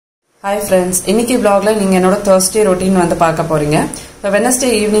Hi friends, இன்னைக்கு vlogல நீங்க என்னோட Thursday routine வந்து பார்க்க போறீங்க. இப்போ Wednesday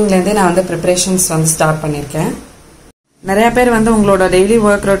eveningல இருந்தே நான் வந்து preparations வந்து ஸ்டார்ட் பண்ணிருக்கேன். நிறைய பேர் வந்து உங்களோட டெய்லி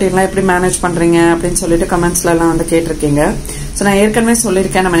work routineலாம் எப்படி மேனேஜ் பண்றீங்க அப்படினு சொல்லிட்டு கமெண்ட்ஸ்ல எல்லாம் வந்து கேட்டிருக்கீங்க. சோ நான் ஏற்கனவே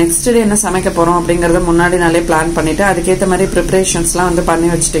சொல்லிருக்கேன் நம்ம நெக்ஸ்ட் டே என்ன சமைக்க போறோம் அப்படிங்கறத முன்னாடி நாளே பிளான் பண்ணிட்டு அதுக்கு ஏத்த மாதிரி preparations-லாம் வந்து பண்ணி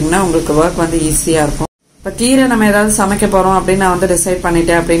வச்சிட்டீங்கன்னா உங்களுக்கு work வந்து ஈஸியா இருக்கும். இப்ப கீரை நம்ம ஏதாவது சமைக்க போறோம் அப்படினா நான் வந்து டிசைட்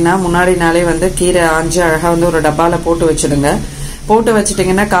பண்ணிட்டேன் அப்படினா முன்னாடி நாளே வந்து கீரை ஆஞ்சி அழகா வந்து ஒரு டப்பால போட்டு வச்சிடுங்க. போட்டு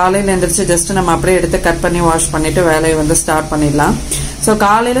வச்சிட்டீங்கன்னா காலையில எந்திரச்சு ஜஸ்ட் நம்ம அப்படியே எடுத்து கட் பண்ணி வாஷ் பண்ணிட்டு வேலையை வந்து ஸ்டார்ட் பண்ணிடலாம். சோ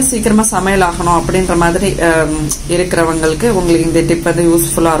காலையில சீக்கிரமா சமையல் ஆகணும் அப்படின்ற மாதிரி இருக்கிறவங்களுக்கு உங்களுக்கு இந்த டிப் வந்து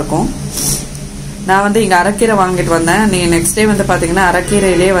யூஸ்ஃபுல்லா இருக்கும். நான் வந்து இங்க அரைக்கீரை வாங்கிட்டு வந்தேன். நீங்க நெக்ஸ்ட் டே வந்து பாத்தீங்கன்னா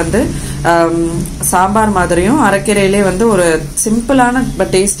அரைக்கீரையிலே வந்து சாம்பார் மாதிரியும் அரைக்கீரையிலே வந்து ஒரு சிம்பிளான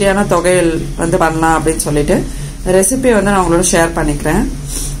பட் டேஸ்டியான தொகையல் வந்து பண்ணலாம் அப்படின்னு சொல்லிட்டு ரெசிபி வந்து நான் உங்களோட ஷேர் பண்ணிக்கிறேன்.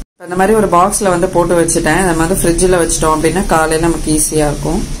 இந்த மாதிரி ஒரு பாக்ஸ்ல வந்து போட்டு வச்சுட்டேன். அதை வந்து ஃப்ரிட்ஜில் வச்சிட்டோம் அப்படின்னா காலையில நமக்கு ஈஸியா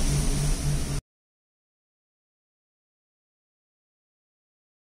இருக்கும்.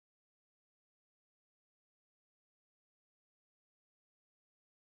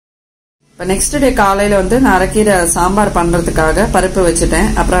 இப்போ நெக்ஸ்ட் டே காலையில வந்து நான் அரைக்கீரை சாம்பார் பண்றதுக்காக பருப்பு வச்சுட்டேன்.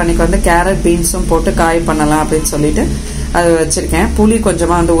 அப்புறம் அன்னைக்கு வந்து கேரட் பீன்ஸும் போட்டு காய் பண்ணலாம் அப்படின்னு சொல்லிட்டு அது வச்சிருக்கேன். புளி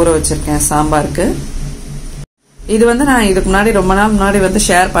கொஞ்சமா வந்து ஊற வச்சிருக்கேன் சாம்பாருக்கு. இது வந்து நான் இதுக்கு முன்னாடி ரொம்ப நாள் முன்னாடி வந்து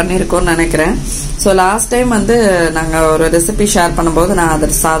ஷேர் பண்ணிருக்கோம்னு நினைக்கிறேன். சோ லாஸ்ட் டைம் வந்து நாங்க ஒரு ரெசிபி ஷேர் பண்ணும்போது நான் அது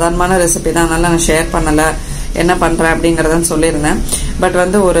சாதாரணமான ரெசிபி தான், அதனால நான் ஷேர் பண்ணல என்ன பண்றேன் அப்படிங்கறத சொல்லியிருந்தேன். பட்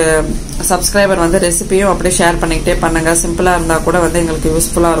வந்து ஒரு சப்ஸ்கிரைபர் வந்து ரெசிபியும் அப்படியே ஷேர் பண்ணிக்கிட்டே பண்ணுங்க, சிம்பிளா இருந்தா கூட வந்து எங்களுக்கு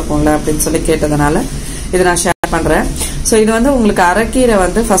யூஸ்ஃபுல்லா இருக்கும்ல அப்படின்னு சொல்லி கேட்டதுனால இது நான் ஷேர் பண்றேன். சோ இது வந்து உங்களுக்கு அரைக்கீரை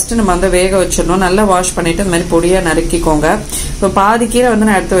வந்து ஃபர்ஸ்ட் நம்ம வந்து வேக வச்சிடணும். நல்லா வாஷ் பண்ணிட்டு இந்த மாதிரி பொடியா நறுக்கிக்கோங்க. இப்போ பாதி கீரை வந்து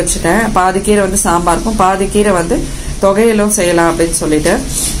நான் எடுத்து வச்சுட்டேன். பாதி கீரை வந்து சாம்பாருக்கும் பாதி கீரை வந்து தொகையிலும் செய்யலாம் அப்படின்னு சொல்லிட்டு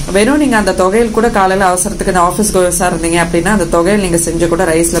வெறும் நீங்க அந்த தொகையில் கூட காலையில அவசரத்துக்கு இந்த ஆஃபீஸ் கோர்ஸா இருந்தீங்க அப்படின்னா அந்த தொகையில் நீங்க செஞ்சு கூட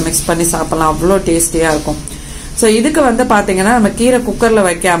ரைஸ்ல மிக்ஸ் பண்ணி சாப்பிடலாம். அவ்வளோ டேஸ்டியா இருக்கும். சோ இதுக்கு வந்து பாத்தீங்கன்னா நம்ம கீரை குக்கர்ல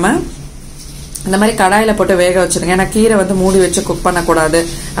வைக்காம இந்த மாதிரி கடாயில போட்டு வேக வச்சிருங்க. ஏன்னா கீரை வந்து மூடி வச்சு குக் பண்ணக்கூடாது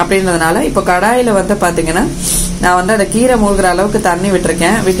அப்படின்றதுனால இப்போ கடாயில வந்து பாத்தீங்கன்னா நான் வந்து அந்த கீரை மூழ்கிற அளவுக்கு தண்ணி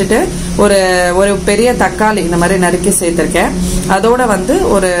விட்டுருக்கேன். விட்டுட்டு ஒரு பெரிய தக்காளி இந்த மாதிரி நறுக்கி சேர்த்திருக்கேன். அதோட வந்து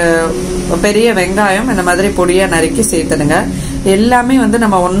ஒரு பெரிய வெங்காயம் இந்த மாதிரி பொடியா நறுக்கி சேர்த்துடுங்க. எல்லாமே வந்து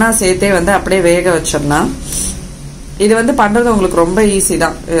நம்ம ஒன்னா சேர்த்தே வந்து அப்படியே வேக வச்சிடலாம். இது வந்து பண்றது உங்களுக்கு ரொம்ப ஈஸி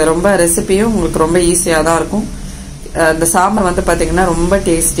தான். ரொம்ப ரெசிபியும் உங்களுக்கு ரொம்ப ஈஸியா தான் இருக்கும். இந்த சாம்பார் வந்து பாத்தீங்கன்னா ரொம்ப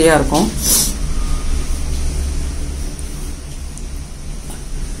டேஸ்டியா இருக்கும்.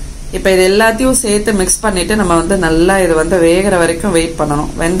 இப்ப இது எல்லாத்தையும் சேர்த்து மிக்ஸ் பண்ணிட்டு நம்ம வந்து நல்லா இது வந்து வேகிற வரைக்கும் வெயிட் பண்ணணும்.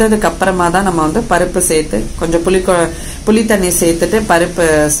 வெந்ததுக்கு அப்புறமா தான் நம்ம வந்து பருப்பு சேர்த்து கொஞ்சம் புளி தண்ணி சேர்த்துட்டு பருப்பு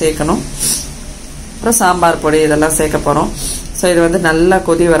சேர்க்கணும். அப்புறம் சாம்பார் பொடி இதெல்லாம் சேர்க்க போறோம். ஸோ இது வந்து நல்லா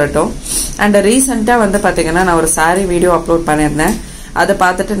கொதி வரட்டும். அண்ட் ரீசெண்டா வந்து பாத்தீங்கன்னா நான் ஒரு சாரி வீடியோ அப்லோட் பண்ணியிருந்தேன். அதை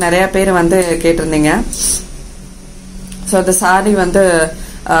பார்த்துட்டு நிறைய பேர் வந்து கேட்டிருந்தீங்க. ஸோ அந்த சாரி வந்து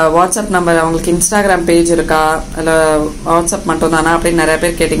வாட்ஸ்அப் நம்பர், அவங்களுக்கு இன்ஸ்டாகிராம் பேஜ் இருக்கா இல்ல வாட்ஸ்அப் மட்டும் தானா அப்படின்னு நிறைய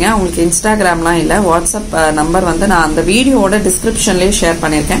பேர் கேட்டீங்க. உங்களுக்கு இன்ஸ்டாகிராம்லாம் இல்ல, வாட்ஸ்அப் நம்பர் வந்து நான் அந்த வீடியோட டிஸ்கிரிப்ஷன்லயே ஷேர்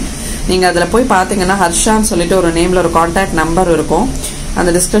பண்ணிருக்கேன். நீங்க அதுல போய் பாத்தீங்கன்னா ஹர்ஷான்னு சொல்லிட்டு ஒரு நேம்ல ஒரு கான்டாக்ட் நம்பர் இருக்கும்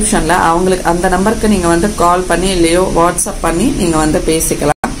அந்த டிஸ்கிரிப்ஷன்ல. அவங்களுக்கு அந்த நம்பருக்கு நீங்க வந்து கால் பண்ணி இல்லையோ வாட்ஸ்அப் பண்ணி நீங்க வந்து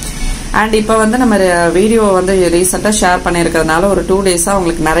பேசிக்கலாம். அண்ட் இப்ப வந்து நம்ம வீடியோ வந்து ரீசெண்டா ஷேர் பண்ணிருக்கிறதுனால ஒரு 2 டேஸா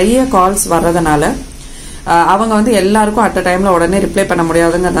உங்களுக்கு நிறைய கால்ஸ் வர்றதுனால அவங்க வந்து எல்லாருக்கும் அட் அ டைம்ல உடனே ரிப்ளை பண்ண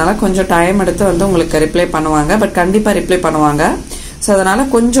முடியாதுங்கிறதுனால கொஞ்சம் டைம் எடுத்து வந்து உங்களுக்கு ரிப்ளை பண்ணுவாங்க. பட் கண்டிப்பா ரிப்ளை பண்ணுவாங்க. ஸோ அதனால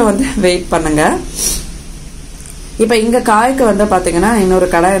கொஞ்சம் வந்து வெயிட் பண்ணுங்க. இப்ப இங்க காய்க்கு வந்து பாத்தீங்கன்னா இன்னொரு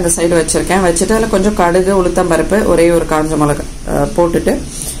கடாய் இந்த சைடு வச்சிருக்கேன். வச்சுட்டு அதுல கொஞ்சம் கடுகு உளுத்தம் பருப்பு ஒரே ஒரு காஞ்ச மிளகு போட்டுட்டு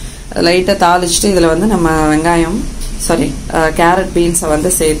லைட்டா தாளிச்சுட்டு இதுல வந்து நம்ம வெங்காயம் கேரட் பீன்ஸை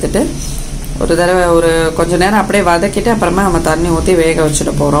வந்து சேர்த்துட்டு ஒரு தடவை ஒரு கொஞ்ச நேரம் அப்படியே வதக்கிட்டு அப்புறமா நம்ம தண்ணி ஊற்றி வேக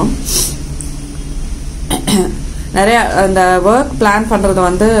வச்சுட்டு போறோம். நிறைய இந்த ஒர்க் பிளான் பண்றது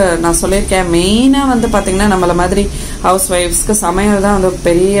வந்து நான் சொல்லியிருக்கேன். மெயினா வந்து பாத்தீங்கன்னா நம்மள மாதிரி ஹவுஸ் ஒய்ஃப்ஸ்க்கு சமையல் தான் வந்து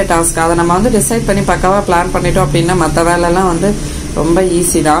பெரிய டாஸ்க். அதை நம்ம வந்து டிசைட் பண்ணி பக்காவா பிளான் பண்ணிட்டோம் அப்படின்னா மற்ற வேலை எல்லாம் வந்து ரொம்ப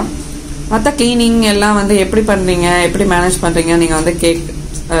ஈஸி தான். மற்ற கிளீனிங் எல்லாம் வந்து எப்படி பண்றீங்க, எப்படி மேனேஜ் பண்றீங்க நீங்க வந்து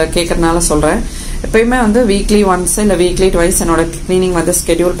கேட்கறதுனால சொல்றேன். எப்பயுமே வந்து வீக்லி ஒன்ஸ் இல்ல வீக்லி ட்வைஸ் என்னோட கிளீனிங் வந்து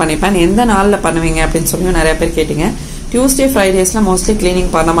ஸ்கெடியூல் பண்ணிப்பேன். எந்த நாள்ல பண்ணுவீங்க அப்படின்னு சொல்லி நிறைய பேர் கேட்டீங்க. டியூஸ்டே ஃப்ரைடேஸ்ல மோஸ்ட்லி கிளீனிங்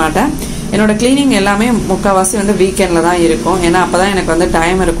பண்ண மாட்டேன். என்னோட கிளீனிங் எல்லாமே முக்கால்வாசி வந்து வீக்கெண்ட்ல தான் இருக்கும். ஏன்னா அப்பதான் எனக்கு வந்து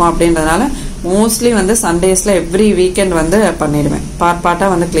டைம் இருக்கும் அப்படின்றதுனால மோஸ்ட்லி வந்து சண்டேஸ்ல எவ்ரி வீக்கெண்ட் வந்து பண்ணிடுவேன். பார்ட்டா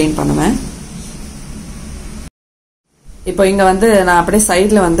வந்து கிளீன் பண்ணுவேன். இப்போ இங்க வந்து நான் அப்படியே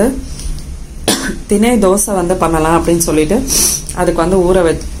சைட்ல வந்து திணை தோசை வந்து பண்ணலாம் அப்படின்னு சொல்லிட்டு அதுக்கு வந்து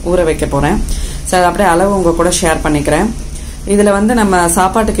ஊற வைக்க போறேன். சரி, அப்படியே அளவு உங்க கூட ஷேர் பண்ணிக்கிறேன். இதுல வந்து நம்ம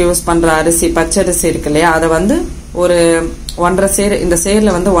சாப்பாட்டுக்கு யூஸ் பண்ற அரிசி பச்சரிசி இருக்கு இல்லையா, அதை வந்து ஒரு 1.5 சேர், இந்த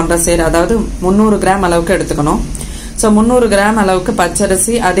சேர்ல வந்து 1.5 சேர், அதாவது 300 கிராம் அளவுக்கு எடுத்துக்கணும். ஸோ 300 கிராம் அளவுக்கு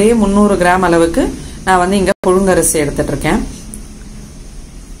பச்சரிசி, அதே 300 கிராம் அளவுக்கு நான் வந்து இங்க புழுங்கரிசி எடுத்துட்டு இருக்கேன்.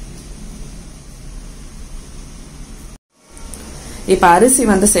 இப்ப அரிசி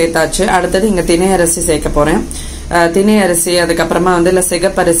வந்து சேர்த்தாச்சு. அடுத்தது இங்க திணை அரிசி சேர்க்க போறேன். திணை அரிசி, அதுக்கப்புறமா வந்து இல்ல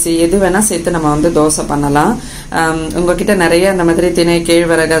சிகப்பரிசி, எது வேணா சேர்த்து நம்ம வந்து தோசை பண்ணலாம். உங்ககிட்ட நிறைய அந்த மாதிரி திணை,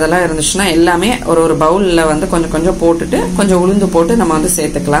 கேழ்வரகு அதெல்லாம் இருந்துச்சுன்னா எல்லாமே ஒரு பவுல்ல வந்து கொஞ்சம் கொஞ்சம் போட்டுட்டு கொஞ்சம் உளுந்து போட்டு நம்ம வந்து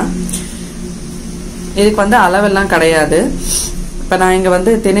சேர்த்துக்கலாம். இதுக்கு வந்து அளவெல்லாம் கிடையாது. இப்ப நான் இங்க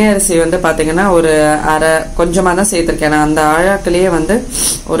வந்து திணை அரிசி வந்து பாத்தீங்கன்னா ஒரு அரை கொஞ்சமா தான் சேர்த்திருக்கேன். நான் அந்த ஆழாக்குலயே வந்து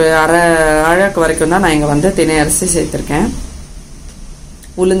ஒரு அரை ஆழாக்கு வரைக்கும் தான் நான் இங்க வந்து திணை அரிசி சேர்த்திருக்கேன்.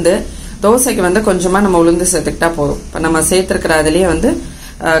 உளுந்து தோசைக்கு வந்து கொஞ்சமா நம்ம உளுந்து சேர்த்துக்கிட்டா போதும். இப்ப நம்ம சேர்த்திருக்கிற அதுலயே வந்து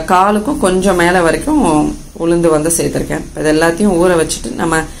காலுக்கும் கொஞ்சம் மேல வரைக்கும் உளுந்து வந்து சேர்த்திருக்கேன். இது எல்லாத்தையும் ஊற வச்சுட்டு,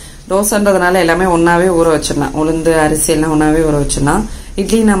 நம்ம தோசைன்றதுனால எல்லாமே ஒன்னாவே ஊற வச்சிடலாம். உளுந்து அரிசி எல்லாம் ஒன்னாவே ஊற வச்சிடலாம்.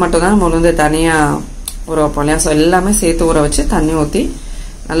 இட்லினா மட்டும்தான் நம்ம உளுந்து தனியா ஊற வைப்போம் இல்லையா. ஸோ எல்லாமே சேர்த்து ஊற வச்சு தண்ணி ஊற்றி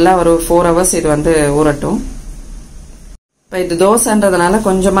நல்லா ஒரு 4 hours இது வந்து ஊறட்டும். இப்போ இது தோசைன்றதுனால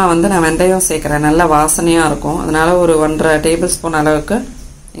கொஞ்சமா வந்து நான் வெந்தயம் சேர்க்கிறேன். நல்லா வாசனையா இருக்கும். அதனால ஒரு 1.5 டேபிள் ஸ்பூன் அளவுக்கு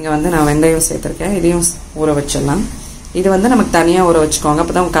இங்க வந்து நான் வெந்தயம் சேர்த்திருக்கேன். இதையும் ஊற வச்சிடலாம். இது வந்து நமக்கு தனியா ஊற வச்சுக்கோங்க,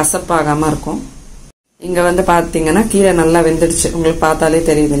 அப்பதான் கசப்பாகாம இருக்கும். இங்க வந்து பாத்தீங்கன்னா கீரை நல்லா வெந்துடுச்சு, உங்களுக்கு பார்த்தாலே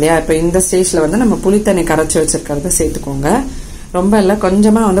தெரியுது இல்லையா. இப்ப இந்த ஸ்டேஜ்ல வந்து நம்ம புளித்தண்ணி கரைச்சி வச்சிருக்கிறத சேர்த்துக்கோங்க. ரொம்ப இல்ல,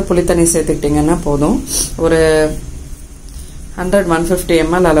 கொஞ்சமா வந்து புளித்தண்ணி சேர்த்துக்கிட்டீங்கன்னா போதும். ஒரு 100-150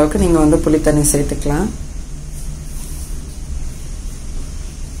 ml அளவுக்கு நீங்க வந்து புளித்தண்ணி சேர்த்துக்கலாம்.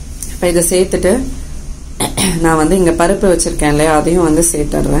 இப்ப இதை சேர்த்துட்டு நான் வந்து இங்க பருப்பு வச்சிருக்கேன் இல்லையா, அதையும் வந்து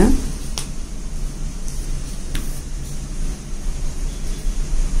சேர்த்துடுறேன்.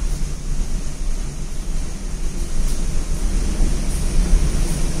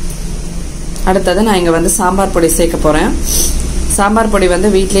 அடுத்தது நான் இங்க வந்து சாம்பார் பொடி சேர்க்க போறேன். சாம்பார் பொடி வந்து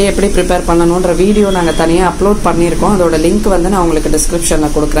வீட்லயே எப்படி ப்ரிப்பேர் பண்ணணும்ன்ற வீடியோ நாங்க தனியா அப்லோட் பண்ணியிருக்கோம். அதோட லிங்க் வந்து நான் உங்களுக்கு டிஸ்கிரிப்ஷன்ல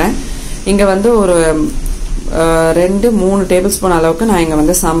கொடுக்குறேன். இங்க வந்து ஒரு 2-3 டேபிள் ஸ்பூன் அளவுக்கு நான் இங்க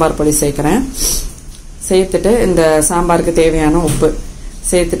வந்து சாம்பார் பொடி சேர்க்கிறேன். சேர்த்துட்டு இந்த சாம்பாருக்கு தேவையான உப்பு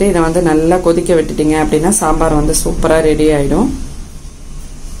சேர்த்துட்டு இதை வந்து நல்லா கொதிக்க விட்டுட்டீங்க அப்படின்னா சாம்பார் வந்து சூப்பரா ரெடி ஆயிடும்.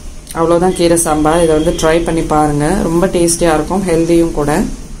 அவ்வளவுதான் கீரை சாம்பார். இதை வந்து ட்ரை பண்ணி பாருங்க, ரொம்ப டேஸ்டியா இருக்கும், ஹெல்தியும் கூட.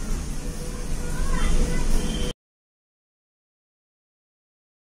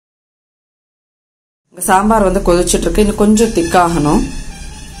 சாம்பார் வந்து கொதிச்சுட்டு இருக்கு, இன்னும் கொஞ்சம் திக்காகணும்.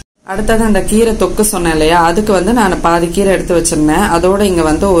 அடுத்தது அந்த கீரை தொக்கு சொன்னேன் இல்லையா, அதுக்கு வந்து நான் பாதி கீரை எடுத்து வச்சிருந்தேன். அதோட இங்க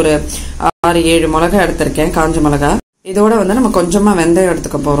வந்து ஒரு 6-7 மிளகாய் எடுத்திருக்கேன், காஞ்ச மிளகாய். இதோட வந்து நம்ம கொஞ்சமா வெந்தயம்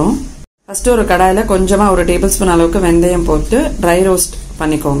எடுத்துக்க போறோம். ஃபர்ஸ்ட் ஒரு கடாயில கொஞ்சமா ஒரு டேபிள் ஸ்பூன் அளவுக்கு வெந்தயம் போட்டு ட்ரை ரோஸ்ட்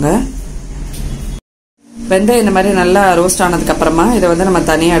பண்ணிக்கோங்க. வெந்தயம் இந்த மாதிரி நல்லா ரோஸ்ட் ஆனதுக்கு அப்புறமா இதை வந்து நம்ம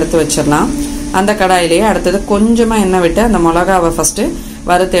தனியா எடுத்து வச்சிடலாம். அந்த கடாயிலேயே அடுத்தது கொஞ்சமா எண்ணெய் விட்டு அந்த மிளகாவை ஃபர்ஸ்ட்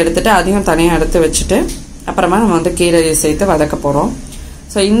வறுத்து எடுத்துட்டு அதையும் தனியா எடுத்து வச்சுட்டு அப்புறமா நம்ம வந்து கீரையை சேர்த்து வதக்க போறோம்.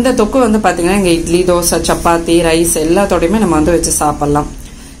 ஸோ இந்த தொக்கு வந்து பாத்தீங்கன்னா இங்க இட்லி, தோசை, சப்பாத்தி, ரைஸ் எல்லாத்தோடையுமே நம்ம வந்து வச்சு சாப்பிடலாம்.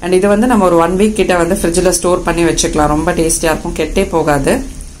 அண்ட் இது வந்து நம்ம ஒரு 1 வீக் கிட்ட வந்து ஃப்ரிட்ஜில் ஸ்டோர் பண்ணி வச்சுக்கலாம். ரொம்ப டேஸ்டியா இருக்கும், கெட்டே போகாது.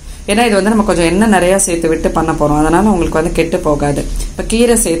 ஏன்னா இது வந்து நம்ம கொஞ்சம் எண்ணெய் நிறைய சேர்த்து விட்டு பண்ண போறோம், அதனால உங்களுக்கு வந்து கெட்டு போகாது. இப்போ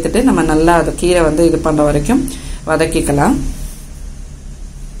கீரை சேர்த்துட்டு நம்ம நல்லா அது கீரை வந்து இது பண்ற வரைக்கும் வதக்கிக்கலாம்.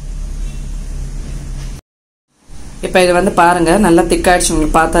 இப்ப இது வந்து பாருங்க நல்லா திக்காயிடுச்சு,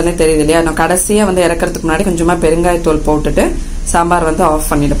 உங்களுக்கு பார்த்தாலே தெரியுது இல்லையா. நான் கடைசியா வந்து இறக்கிறதுக்கு முன்னாடி கொஞ்சமா பெருங்காயத்தூள் போட்டுட்டு சாம்பார் வந்து ஆஃப்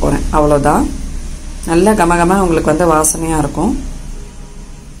பண்ணிட்டு போறேன். அவ்வளவுதான். நல்லா கமகமா உங்களுக்கு வந்து வாசனையா இருக்கும்.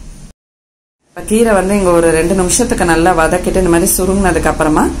 இப்ப கீரை வந்து இங்க ஒரு 2 நிமிஷத்துக்கு நல்லா வதக்கிட்டு இந்த மாதிரி சுருங்கினதுக்கு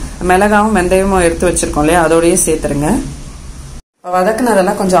அப்புறமா மிளகாவும் வெந்தயமும் எடுத்து வச்சிருக்கோம் இல்லையா, அதோடய சேர்த்துருங்க.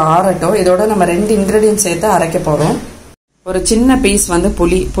 வதக்குனதெல்லாம் கொஞ்சம் ஆறட்டும். இதோட நம்ம 2 இன்கிரீடியன்ட் சேர்த்து அரைக்க போறோம். ஒரு சின்ன பீஸ் வந்து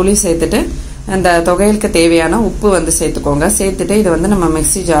புளி சேர்த்துட்டு அந்த தொகையலுக்கு தேவையான உப்பு வந்து சேர்த்துக்கோங்க. சேர்த்துட்டு இதை வந்து நம்ம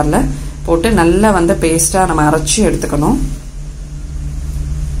மிக்ஸி ஜார்ல போட்டு நல்லா வந்து பேஸ்டா நம்ம அரைச்சி எடுத்துக்கணும்.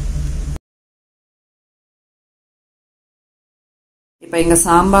 இப்ப இங்க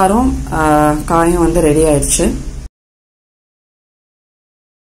சாம்பாரும் காயும் வந்து ரெடி ஆயிடுச்சு.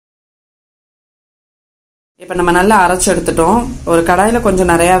 இப்ப நம்ம நல்லா அரைச்சு எடுத்துட்டோம். ஒரு கடாயில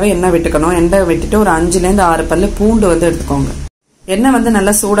கொஞ்சம் நிறையவே எண்ணெய் விட்டுக்கணும். எண்ணெய் விட்டுட்டு ஒரு 5-6 பல்லு பூண்டு வந்து எடுத்துக்கோங்க. எண்ணெய் வந்து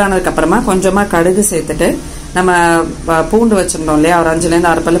நல்லா சூடானதுக்கு அப்புறமா கொஞ்சமா கடுகு சேர்த்துட்டு நம்ம பூண்டு வச்சிருந்தோம் இல்லையா, ஒரு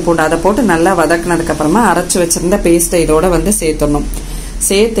 5-6 பல்லு பூண்டு, அதை போட்டு நல்லா வதக்குனதுக்கு அப்புறமா அரைச்சு வச்சிருந்த பேஸ்ட்டை இதோட வந்து சேர்த்துடணும்.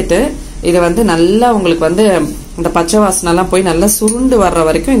 சேர்த்துட்டு இதை வந்து நல்லா உங்களுக்கு வந்து இந்த பச்சை வாசனை எல்லாம் போய் நல்லா சுருண்டு வர்ற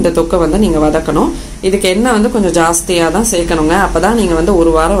வரைக்கும் இந்த தொக்கை வந்து நீங்க வதக்கணும். இதுக்கு எண்ணெய் வந்து கொஞ்சம் ஜாஸ்தியா தான் சேர்க்கணுங்க. அப்பதான் நீங்க வந்து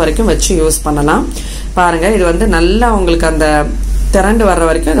 1 வாரம் வரைக்கும் வச்சு யூஸ் பண்ணலாம். பாருங்க, இது வந்து நல்லா உங்களுக்கு அந்த திரண்டு வர்ற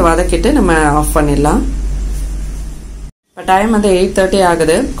வரைக்கும் இதை வதக்கிட்டு நம்ம ஆஃப் பண்ணிடலாம். இப்போ டைம் வந்து 8:30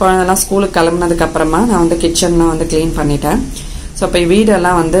 ஆகுது. குழந்தைலாம் ஸ்கூலுக்கு கிளம்புனதுக்கப்புறமா நான் வந்து கிச்சன்லாம் வந்து க்ளீன் பண்ணிட்டேன். ஸோ இப்போ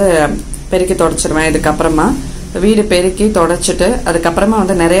வீடெல்லாம் வந்து பெருக்கி தொடச்சிருவேன். இதுக்கப்புறமா வீடு பெருக்கி தொடச்சிட்டு அதுக்கப்புறமா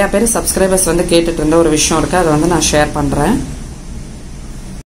வந்து நிறையா பேர் சப்ஸ்கிரைபர்ஸ் வந்து கேட்டுட்டு இருந்த ஒரு விஷயம் இருக்குது, அதை வந்து நான் ஷேர் பண்ணுறேன்.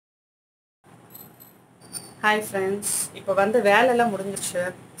 ஹாய் ஃப்ரெண்ட்ஸ், இப்போ வந்து வேலையெல்லாம் முடிஞ்சிச்சு,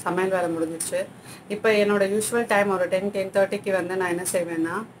 சமையல் வேலை முடிஞ்சிச்சு. இப்போ என்னோட யூஸ்வல் டைம் ஒரு 10-10:30 வந்து நான் என்ன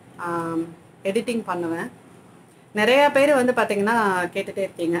செய்வேன்னா எடிட்டிங் பண்ணுவேன். நிறையா பேர் வந்து பார்த்தீங்கன்னா கேட்டுகிட்டே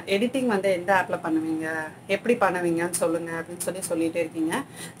இருக்கீங்க, எடிட்டிங் வந்து எந்த ஆப்பில் பண்ணுவீங்க, எப்படி பண்ணுவீங்கன்னு சொல்லுங்கள் அப்படின்னு சொல்லிகிட்டே இருக்கீங்க.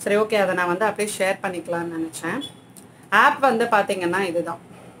 சரி, ஓகே, அதை நான் வந்து அப்படியே ஷேர் பண்ணிக்கலான்னு நினச்சேன். ஆப் வந்து பார்த்தீங்கன்னா இதுதான்,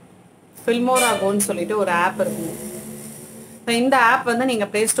 ஃபில்மோராகோன்னு சொல்லிட்டு ஒரு ஆப் இருக்கும். ஸோ இந்த ஆப் வந்து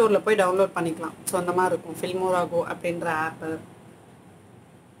நீங்கள் ப்ளே ஸ்டோரில் போய் டவுன்லோட் பண்ணிக்கலாம். ஸோ அந்த மாதிரி இருக்கும் ஃபில்மோராகோ அப்படின்ற ஆப்பு.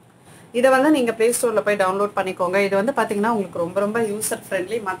 இதை வந்து நீங்கள் ப்ளே ஸ்டோரில் போய் டவுன்லோட் பண்ணிக்கோங்க. இது வந்து பார்த்தீங்கன்னா உங்களுக்கு ரொம்ப ரொம்ப யூசர்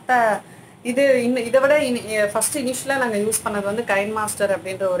ஃப்ரெண்ட்லி. மற்ற இதை விட ஃபர்ஸ்ட் இனிஷியலாக நாங்கள் யூஸ் பண்ணது வந்து கைன் மாஸ்டர்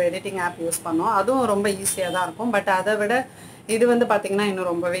அப்படின்ற ஒரு எடிட்டிங் ஆப் யூஸ் பண்ணோம். அதுவும் ரொம்ப ஈஸியாக தான் இருக்கும். பட் அதை விட இது வந்து பார்த்தீங்கன்னா இன்னும்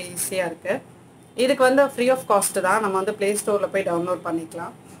ரொம்பவே ஈஸியாக இருக்குது. இதுக்கு வந்து ஃப்ரீ ஆஃப் காஸ்ட் தான், நம்ம வந்து ப்ளே ஸ்டோரில் போய் டவுன்லோட்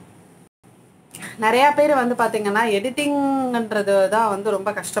பண்ணிக்கலாம். நிறையா பேர் வந்து பார்த்தீங்கன்னா எடிட்டிங்ன்றது தான் வந்து ரொம்ப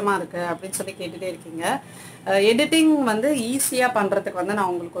கஷ்டமாக இருக்குது அப்படின்னு சொல்லி கேட்டுகிட்டே இருக்கீங்க. எடிட்டிங் வந்து ஈஸியாக பண்ணுறதுக்கு வந்து நான்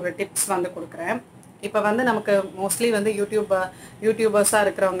உங்களுக்கு ஒரு டிப்ஸ் வந்து கொடுக்குறேன். இப்போ வந்து நமக்கு மோஸ்ட்லி வந்து யூடியூபர்ஸாக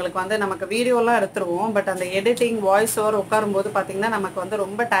இருக்கிறவங்களுக்கு வந்து நமக்கு வீடியோலாம் எடுத்துருவோம். பட் அந்த எடிட்டிங் வாய்ஸ் ஓவர் உட்காரும்போது பார்த்திங்கன்னா நமக்கு வந்து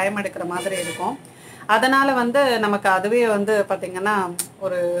ரொம்ப டைம் எடுக்கிற மாதிரி இருக்கும். அதனால் வந்து நமக்கு அதுவே வந்து பார்த்திங்கன்னா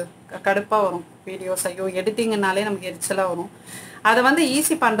ஒரு கடுப்பாக வரும் வீடியோஸ். ஐயோ, எடிட்டிங்னாலே நமக்கு எரிச்சலாக வரும். அதை வந்து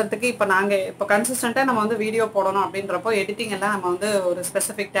ஈஸி பண்ணுறதுக்கு இப்போ கன்சிஸ்டண்ட்டாக நம்ம வந்து வீடியோ போடணும் அப்படின்றப்போ எடிட்டிங் எல்லாம் நம்ம வந்து ஒரு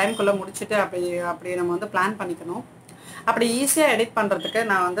ஸ்பெசிஃபிக் டைம்குள்ளே முடிச்சுட்டு அப்படி நம்ம வந்து பிளான் பண்ணிக்கணும். அப்படி ஈஸியாக எடிட் பண்ணுறதுக்கு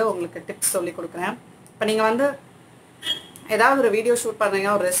நான் வந்து உங்களுக்கு டிப்ஸ் சொல்லி கொடுக்குறேன். இப்போ நீங்கள் வந்து ஏதாவது ஒரு வீடியோ ஷூட் பண்ணுறீங்க,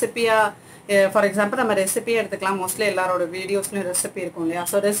 ஒரு ரெசிபியாக, ஃபார் எக்ஸாம்பிள் நம்ம ரெசிபியே எடுத்துக்கலாம். மோஸ்ட்லி எல்லாரோட வீடியோஸ்லையும் ரெசிபி இருக்கும் இல்லையா?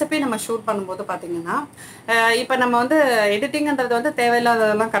 ஸோ ரெசிபி நம்ம ஷூட் பண்ணும்போது பார்த்தீங்கன்னா இப்போ நம்ம வந்து எடிட்டிங்ன்றது வந்து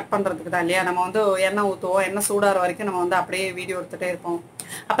தேவையில்லாததெல்லாம் கட் பண்ணுறதுக்கு தான் இல்லையா? நம்ம வந்து எண்ணெய் ஊற்றுவோம், எண்ணெய் சூடாகிற வரைக்கும் நம்ம வந்து அப்படியே வீடியோ எடுத்துகிட்டே இருப்போம்.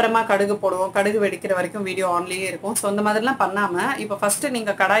 அப்புறமா கடுகு போடுவோம், கடுகு வெடிக்கிற வரைக்கும் வீடியோ ஆன்லேயே இருக்கும். ஸோ அந்த மாதிரிலாம் பண்ணாமல் இப்போ ஃபஸ்ட்டு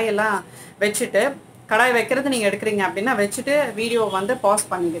நீங்கள் கடாயெல்லாம் வச்சுட்டு, கடாய் வைக்கிறது நீங்கள் எடுக்கிறீங்க அப்படின்னா வச்சுட்டு வீடியோ வந்து பாஸ்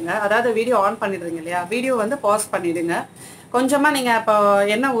பண்ணிவிடுங்க. அதாவது வீடியோ ஆன் பண்ணிடுறீங்க இல்லையா? வீடியோ வந்து பாஸ் பண்ணிவிடுங்க. கொஞ்சமாக நீங்கள் இப்போ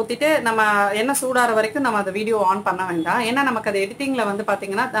எண்ணெய் ஊற்றிட்டு நம்ம எண்ணெய் சூடாகிற வரைக்கும் நம்ம அந்த வீடியோ ஆன் பண்ண வேண்டாம். ஏன்னா நமக்கு அது எடிட்டிங்கில் வந்து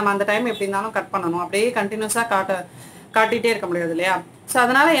பார்த்திங்கன்னா நம்ம அந்த டைம் எப்படி இருந்தாலும் கட் பண்ணணும். அப்படியே கண்டினியூஸாக காட்டிகிட்டே இருக்க முடியாது இல்லையா? ஸோ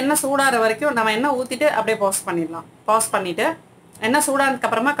அதனால் எண்ணெய் சூடாகிற வரைக்கும் நம்ம எண்ணெய் ஊற்றிட்டு அப்படியே பாஸ் பண்ணிடலாம். பாஸ் பண்ணிவிட்டு எண்ணெய்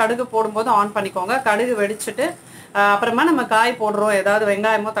சூடானதுக்கப்புறமா கடுகு போடும்போது ஆன் பண்ணிக்கோங்க. கடுகு வெடிச்சிட்டு அப்புறமா நம்ம காய் போடுறோம், ஏதாவது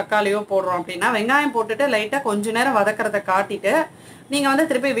வெங்காயமோ தக்காளியோ போடுறோம் அப்படின்னா வெங்காயம் போட்டுட்டு லைட்டாக கொஞ்ச நேரம் வதக்கிறத காட்டிட்டு நீங்கள் வந்து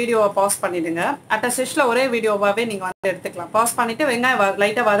திருப்பி வீடியோவை பாஸ் பண்ணிவிடுங்க. அட் அ ஸ்டேஜில் ஒரே வீடியோவாகவே நீங்கள் வந்து எடுத்துக்கலாம். பாஸ் பண்ணிவிட்டு வெங்காயம்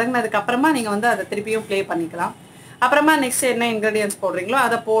லைட்டாக வதங்கினதுக்கு அப்புறமா நீங்கள் வந்து அதை திருப்பியும் ப்ளே பண்ணிக்கலாம். அப்புறமா நெக்ஸ்ட் என்ன இன்க்ரீடியன்ஸ் போடுறீங்களோ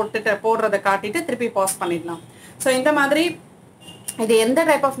அதை போடுறதை காட்டிட்டு திருப்பி பாஸ் பண்ணிடலாம். ஸோ இந்த மாதிரி இது எந்த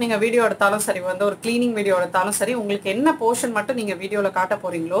டைப் ஆஃப் நீங்கள் வீடியோ எடுத்தாலும் சரி, வந்து ஒரு கிளீனிங் வீடியோ எடுத்தாலும் சரி, உங்களுக்கு என்ன போர்ஷன் மட்டும் நீங்கள் வீடியோவில் காட்ட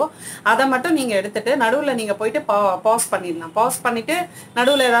போகிறீங்களோ அதை மட்டும் நீங்கள் எடுத்துகிட்டு நடுவில் நீங்கள் போயிட்டு பாஸ் பண்ணிடலாம். பாஸ் பண்ணிவிட்டு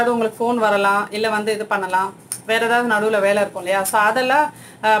நடுவில் ஏதாவது உங்களுக்கு ஃபோன் வரலாம், இல்லை வந்து இது பண்ணலாம், வேறு ஏதாவது நடுவில் வேலை இருக்கும் இல்லையா? ஸோ அதெல்லாம்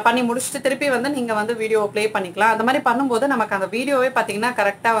பண்ணி முடிச்சுட்டு திருப்பி வந்து நீங்கள் வந்து வீடியோ ப்ளே பண்ணிக்கலாம். அந்த மாதிரி பண்ணும்போது நமக்கு அந்த வீடியோவே பார்த்தீங்கன்னா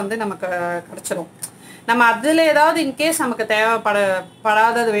கரெக்டாக வந்து நமக்கு கிடச்சிரும். நம்ம அதில் ஏதாவது இன்கேஸ் நமக்கு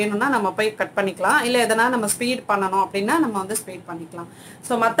தேவைப்படாதது வேணும்னா நம்ம போய் கட் பண்ணிக்கலாம். இல்லை எதனா நம்ம ஸ்பீட் பண்ணணும் அப்படின்னா நம்ம வந்து ஸ்பீட் பண்ணிக்கலாம்.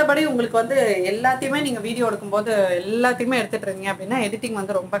 ஸோ மற்றபடி உங்களுக்கு வந்து எல்லாத்தையுமே நீங்கள் வீடியோ எடுக்கும்போது எல்லாத்தையுமே எடுத்துகிட்டு இருக்கீங்க அப்படின்னா எடிட்டிங்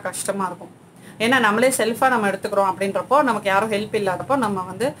வந்து ரொம்ப கஷ்டமாக இருக்கும். ஏன்னா நம்மளே செல்ஃபாக நம்ம எடுத்துக்கிறோம் அப்படின்றப்போ நமக்கு யாரும் ஹெல்ப் இல்லாதப்போ நம்ம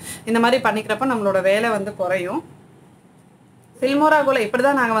வந்து இந்த மாதிரி பண்ணிக்கிறப்போ நம்மளோட வேலை வந்து குறையும். ஃபில்மோராகோவில் இப்படி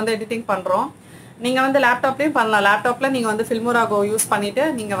தான் நாங்கள் வந்து எடிட்டிங் பண்ணுறோம். நீங்கள் வந்து லேப்டாப்லேயும் பண்ணலாம். லேப்டாப்பில் நீங்கள் வந்து ஃபில்மோராகோ யூஸ் பண்ணிவிட்டு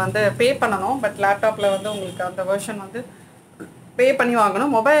நீங்கள் வந்து பே பண்ணணும். பட் லேப்டாப்பில் வந்து உங்களுக்கு அந்த வெர்ஷன் வந்து பே பண்ணி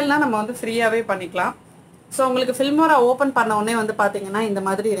வாங்கணும். மொபைல்னால் நம்ம வந்து ஃப்ரீயாகவே பண்ணிக்கலாம். ஸோ உங்களுக்கு ஃபில்மோரா ஓப்பன் பண்ண உடனே வந்து பார்த்தீங்கன்னா இந்த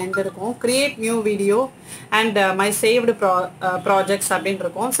மாதிரி 2 இருக்கும், create new video and my saved projects அப்படின்னு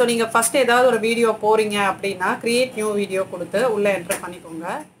இருக்கும். ஸோ நீங்கள் ஃபஸ்ட்டு ஏதாவது ஒரு வீடியோ போகிறீங்க அப்படின்னா கிரியேட் நியூ வீடியோ கொடுத்து உள்ளே என்டர் பண்ணிக்கோங்க.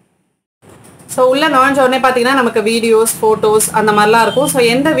 ஸோ உள்ளே நுழைஞ்ச உடனே பார்த்தீங்கன்னா நமக்கு வீடியோஸ், ஃபோட்டோஸ் அந்த மாதிரிலாம் இருக்கும். ஸோ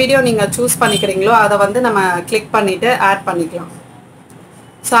எந்த வீடியோ நீங்கள் சூஸ் பண்ணிக்கிறீங்களோ அதை வந்து நம்ம கிளிக் பண்ணிவிட்டு ஆட் பண்ணிக்கலாம்.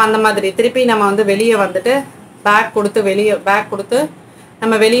 ஸோ அந்த மாதிரி திருப்பி நம்ம வந்து வெளியே வந்துட்டு பேக் கொடுத்து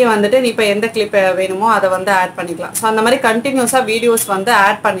நம்ம வெளியே வந்துட்டு இப்போ எந்த கிளிப் வேணுமோ அதை வந்து ஆட் பண்ணிக்கலாம். ஸோ அந்த மாதிரி கண்டினியூஸாக வீடியோஸ் வந்து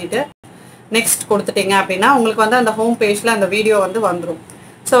ஆட் பண்ணிவிட்டு நெக்ஸ்ட் கொடுத்துட்டீங்க அப்படின்னா உங்களுக்கு வந்து அந்த ஹோம் பேஜில் அந்த வீடியோ வந்து வந்துடும்.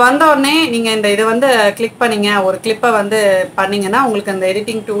 ஸோ வந்த உடனே நீங்கள் இந்த இதை வந்து கிளிக் பண்ணிங்க, ஒரு கிளிப்பை வந்து பண்ணிங்கன்னா உங்களுக்கு அந்த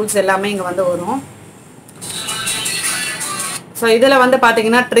எடிட்டிங் டூல்ஸ் எல்லாமே இங்கே வந்து வரும். ஸோ இதில் வந்து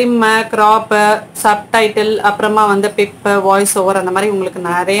பார்த்தீங்கன்னா ட்ரிம்மு, க்ராப்பு, சப்டைட்டில், அப்புறமா வந்து பிப்பு, வாய்ஸ் ஓவர் அந்த மாதிரி உங்களுக்கு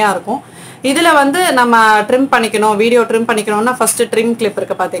நிறையா இருக்கும். இதில் வந்து நம்ம ட்ரிம் பண்ணிக்கணும், video trim பண்ணிக்கணும்னா first trim clip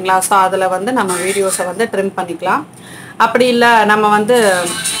இருக்குது பார்த்தீங்களா? ஸோ அதில் வந்து நம்ம வீடியோஸை வந்து ட்ரிம் பண்ணிக்கலாம். அப்படி இல்லை நம்ம வந்து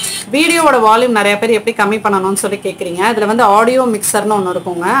வீடியோவோட வால்யூம் நிறைய பேர் எப்படி கம்மி பண்ணணும்னு சொல்லி கேட்குறீங்க. இதில் வந்து ஆடியோ மிக்சர்னு ஒன்று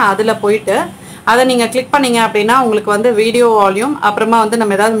இருக்குங்க. அதில் போயிட்டு அதை நீங்கள் கிளிக் பண்ணீங்க அப்படின்னா உங்களுக்கு வந்து வீடியோ வால்யூம், அப்புறமா வந்து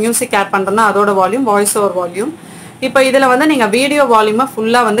நம்ம ஏதாவது மியூசிக் ஆட் பண்ணுறோம்னா அதோட வால்யூம், வாய்ஸ் ஓவர் வால்யூம். இப்போ இதில் வந்து நீங்கள் வீடியோ வால்யூமை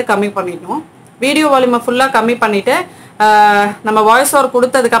ஃபுல்லாக வந்து கம்மி பண்ணிடணும். வீடியோ வால்யூமை ஃபுல்லாக கம்மி பண்ணிவிட்டு நம்ம வாய்ஸ் ஓவர்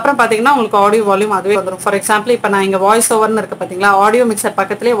கொடுத்ததுக்கப்புறம் பார்த்தீங்கன்னா உங்களுக்கு ஆடியோ வால்யூம் அதுவே வந்துடும். ஃபார் எக்ஸாம்பிள் இப்போ நான் இங்கே வாய்ஸ் ஓவர்னு இருக்குது பார்த்தீங்களா? ஆடியோ மிக்சர்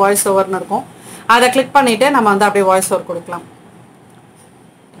பக்கத்துலேயே வாய்ஸ் ஓவர்னு இருக்கும். அதை கிளிக் பண்ணிவிட்டு நம்ம வந்து அப்படியே வாய்ஸ் ஓவர் கொடுக்கலாம்.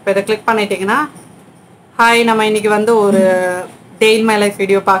 இப்போ இதை கிளிக் பண்ணிட்டீங்கன்னா ஹாய் நம்ம இன்னைக்கு வந்து ஒரு டே இன் மை லைஃப்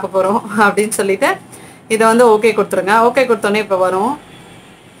வீடியோ பார்க்க போகிறோம் அப்படின்னு சொல்லிட்டு இதை வந்து ஓகே கொடுத்துருங்க. ஓகே கொடுத்தோன்னே இப்போ வரும்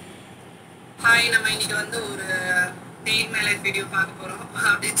ஹாய் நம்ம இன்னைக்கு வந்து ஒரு டே இன் மை லைஃப் வீடியோ பார்க்க போகிறோம்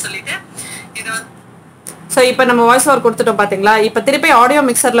அப்படின்னு சொல்லிட்டு இதை வந்து ஸோ இப்போ நம்ம வாய்ஸ் ஓவர் கொடுத்துட்டோம் பார்த்தீங்களா? இப்போ திருப்பி ஆடியோ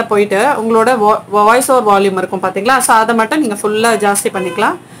மிக்சரில் போயிட்டு உங்களோட வாய்ஸ் ஓவர் வால்யூம் இருக்கும் பார்த்தீங்களா? ஸோ அதை மட்டும் நீங்கள் ஃபுல்லாக ஜாஸ்தி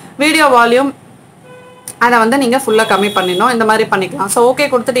பண்ணிக்கலாம். வீடியோ வால்யூம் அதை வந்து நீங்கள் ஃபுல்லாக கம்மி பண்ணிடணும். இந்த மாதிரி பண்ணிக்கலாம். ஸோ ஓகே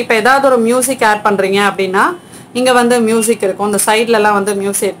கொடுத்துட்டு இப்போ ஏதாவது ஒரு மியூசிக் ஆட் பண்ணுறீங்க அப்படின்னா இங்கே வந்து மியூசிக் இருக்கும், இந்த சைட்லலாம் வந்து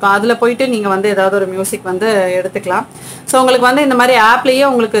மியூசிக் இருக்கும். அதில் போயிட்டு நீங்கள் வந்து ஏதாவது ஒரு மியூசிக் வந்து எடுத்துக்கலாம். ஸோ உங்களுக்கு வந்து இந்த மாதிரி ஆப்லேயே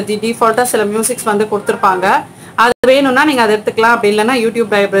உங்களுக்கு டிஃபால்ட்டாக சில மியூசிக்ஸ் வந்து கொடுத்துருப்பாங்க. அது வேணும்னா நீங்கள் அதை எடுத்துக்கலாம். அப்படி இல்லைன்னா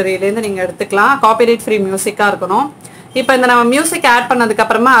யூடியூப் லைப்ரரியிலேருந்து நீங்கள் எடுத்துக்கலாம். காப்பிரைட் ஃப்ரீ மியூசிக்காக இருக்கணும். இப்போ இந்த நம்ம மியூசிக் ஆட்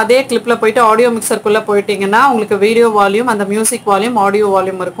பண்ணதுக்கப்புறமா அதே கிளிப்பில் போயிட்டு ஆடியோ மிக்சருக்குள்ளே போயிட்டீங்கன்னா உங்களுக்கு வீடியோ வால்யூம், அந்த மியூசிக் வால்யூம், ஆடியோ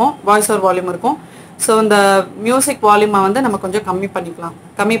வால்யூம் இருக்கும், வாய்ஸ் ஓவர் வால்யூம் இருக்கும். ஸோ இந்த மியூசிக் வால்யூமை வந்து நம்ம கொஞ்சம் கம்மி பண்ணிக்கலாம்.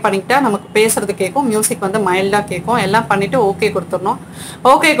 கம்மி பண்ணிக்கிட்டா நமக்கு பேசுறது கேட்கும், மியூசிக் வந்து மைல்டாக கேட்கும். எல்லாம் பண்ணிவிட்டு ஓகே கொடுத்துடணும்.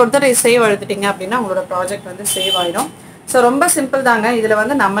 ஓகே கொடுத்துட்டு சேவ் அழுத்திட்டீங்க அப்படின்னா உங்களோட ப்ராஜெக்ட் வந்து சேவ் ஆகிடும். ஸோ ரொம்ப சிம்பிள் தாங்க. இதில்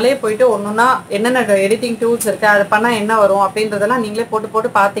வந்து நம்மளே போயிட்டு ஒன்றுனா என்னென்ன எடிட்டிங் டூல்ஸ் இருக்குது, அது பண்ணால் என்ன வரும் அப்படின்றதெல்லாம் நீங்களே போட்டு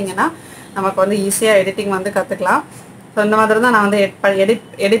பார்த்தீங்கன்னா நமக்கு வந்து ஈஸியாக எடிட்டிங் வந்து கற்றுக்கலாம். ஸோ இந்த மாதிரி தான் நான் வந்து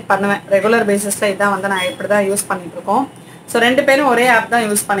எடிட் பண்ணுவேன். ரெகுலர் பேசிஸில் இதான் வந்து நான் இப்படி தான் யூஸ் பண்ணிகிட்ருக்கோம். ஸோ 2 பேரும் ஒரே ஆப் தான்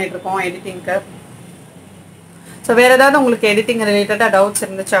யூஸ் பண்ணிகிட்ருக்கோம் எடிட்டிங்க்கு. ஸோ வேறு ஏதாவது உங்களுக்கு எடிட்டிங் ரிலேட்டடாக டவுட்ஸ்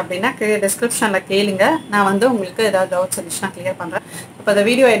இருந்துச்சு அப்படின்னா டிஸ்கிரிப்ஷனில் கேளுங்க. நான் வந்து உங்களுக்கு ஏதாவது டவுட்ஸ் இருந்துச்சுன்னா கிளியர் பண்ணுறேன். இப்போ இந்த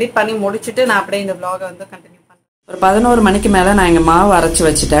வீடியோ எடிட் பண்ணி முடிச்சுட்டு நான் அப்படியே இந்த vlog வந்து கண்டினியூ பண்ணுறேன். ஒரு 11 மணிக்கு மேலே நான் இங்கே மாவு அரைச்சி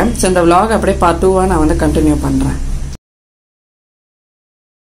வச்சுட்டேன். ஸோ இந்த vlog அப்படியே பார்ட் 2 நான் வந்து கண்டினியூ பண்ணுறேன்.